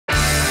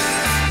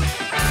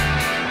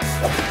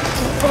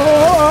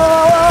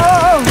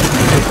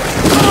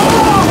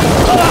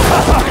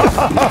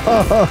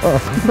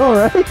All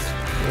right.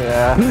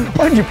 Yeah.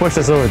 Why did you push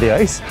us over the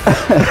ice?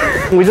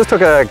 We just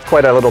took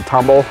quite a little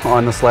tumble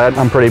on the sled.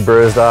 I'm pretty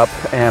bruised up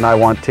and I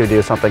want to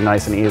do something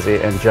nice and easy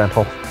and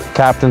gentle.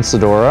 Captain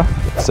Sedora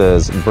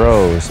says,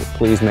 bros,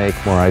 please make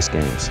more ice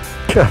games.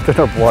 Captain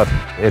of what?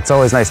 It's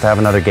always nice to have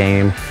another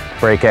game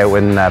break out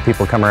when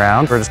people come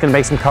around. We're just gonna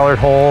make some colored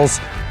holes,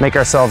 make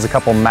ourselves a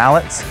couple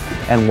mallets,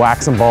 and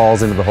whack some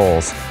balls into the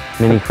holes.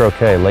 Mini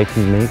croquet, lake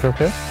mini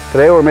croquet?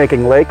 Today we're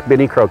making lake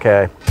mini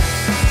croquet.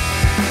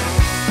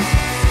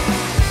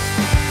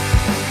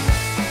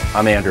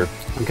 I'm Andrew.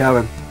 I'm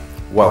Kevin.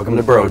 Welcome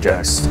to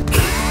Brojacks.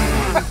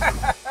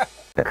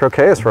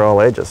 Croquet is for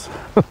all ages.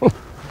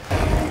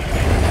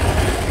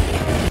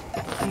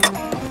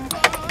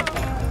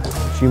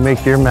 You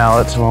make your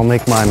mallets and I'll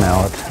make my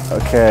mallet.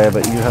 Okay,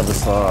 but you have the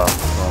saw. So.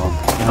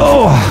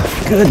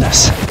 Oh,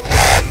 goodness.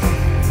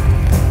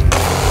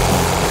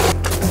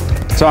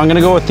 So I'm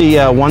gonna go with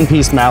the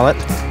one-piece mallet.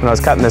 When I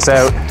was cutting this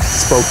out, it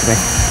spoke to me.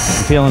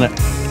 I'm feeling it.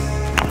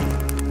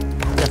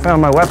 I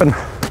found my weapon.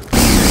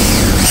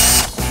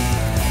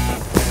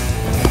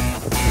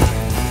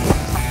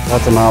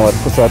 That's a mallet.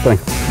 What's that thing?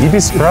 You'd be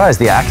surprised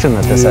the action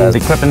that this has. The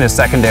equipment is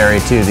secondary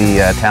to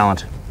the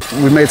talent.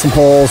 We made some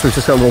holes. We've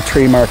just got little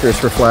tree markers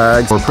for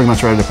flags. We're pretty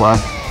much ready to fly.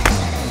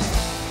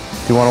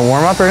 Do you want to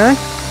warm up or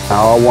anything?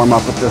 I'll warm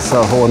up with this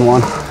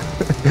hole-in-one.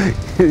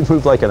 You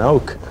move like an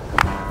oak.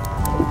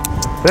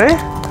 Hey?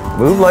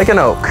 Move like an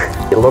oak.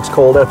 It looks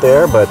cold out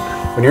there, but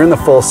when you're in the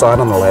full sun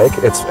on the lake,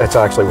 it's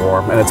actually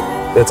warm and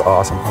it's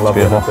awesome. I love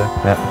being up there.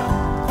 Yeah.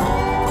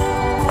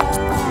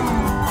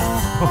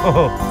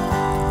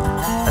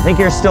 I think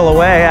you're still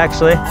away,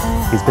 actually.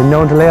 He's been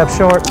known to lay up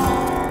short.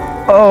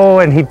 Oh,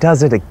 and he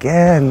does it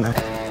again.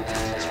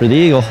 It's for the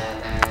eagle.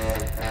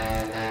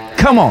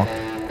 Come on,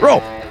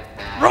 roll,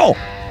 roll.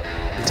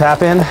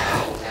 Tap in.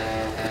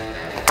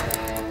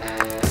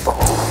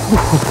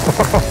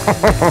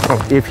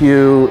 If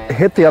you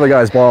hit the other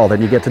guy's ball,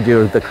 then you get to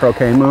do the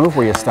croquet move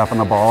where you step on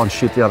the ball and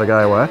shoot the other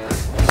guy away.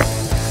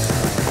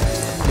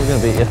 He's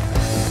gonna beat you.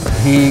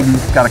 He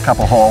got a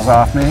couple holes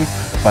off me,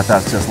 but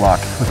that's just luck.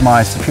 With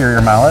my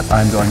superior mallet,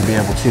 I'm going to be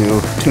able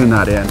to tune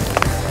that in.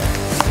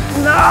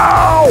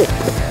 No!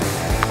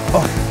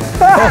 Oh.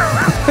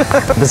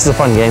 This is a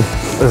fun game.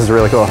 This is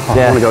really cool.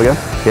 Yeah. Want to go again?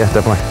 Yeah,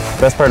 definitely.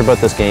 Best part about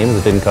this game is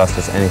it didn't cost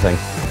us anything.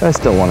 I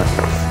still won it.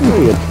 No,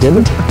 you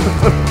didn't.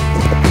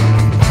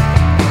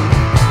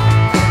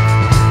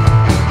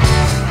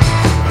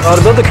 Well,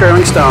 to build the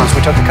curling stones,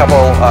 we took a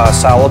couple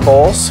salad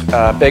bowls,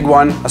 a big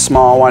one, a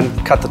small one,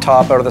 cut the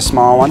top out of the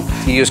small one.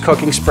 You use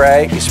cooking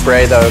spray, you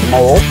spray the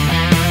mold,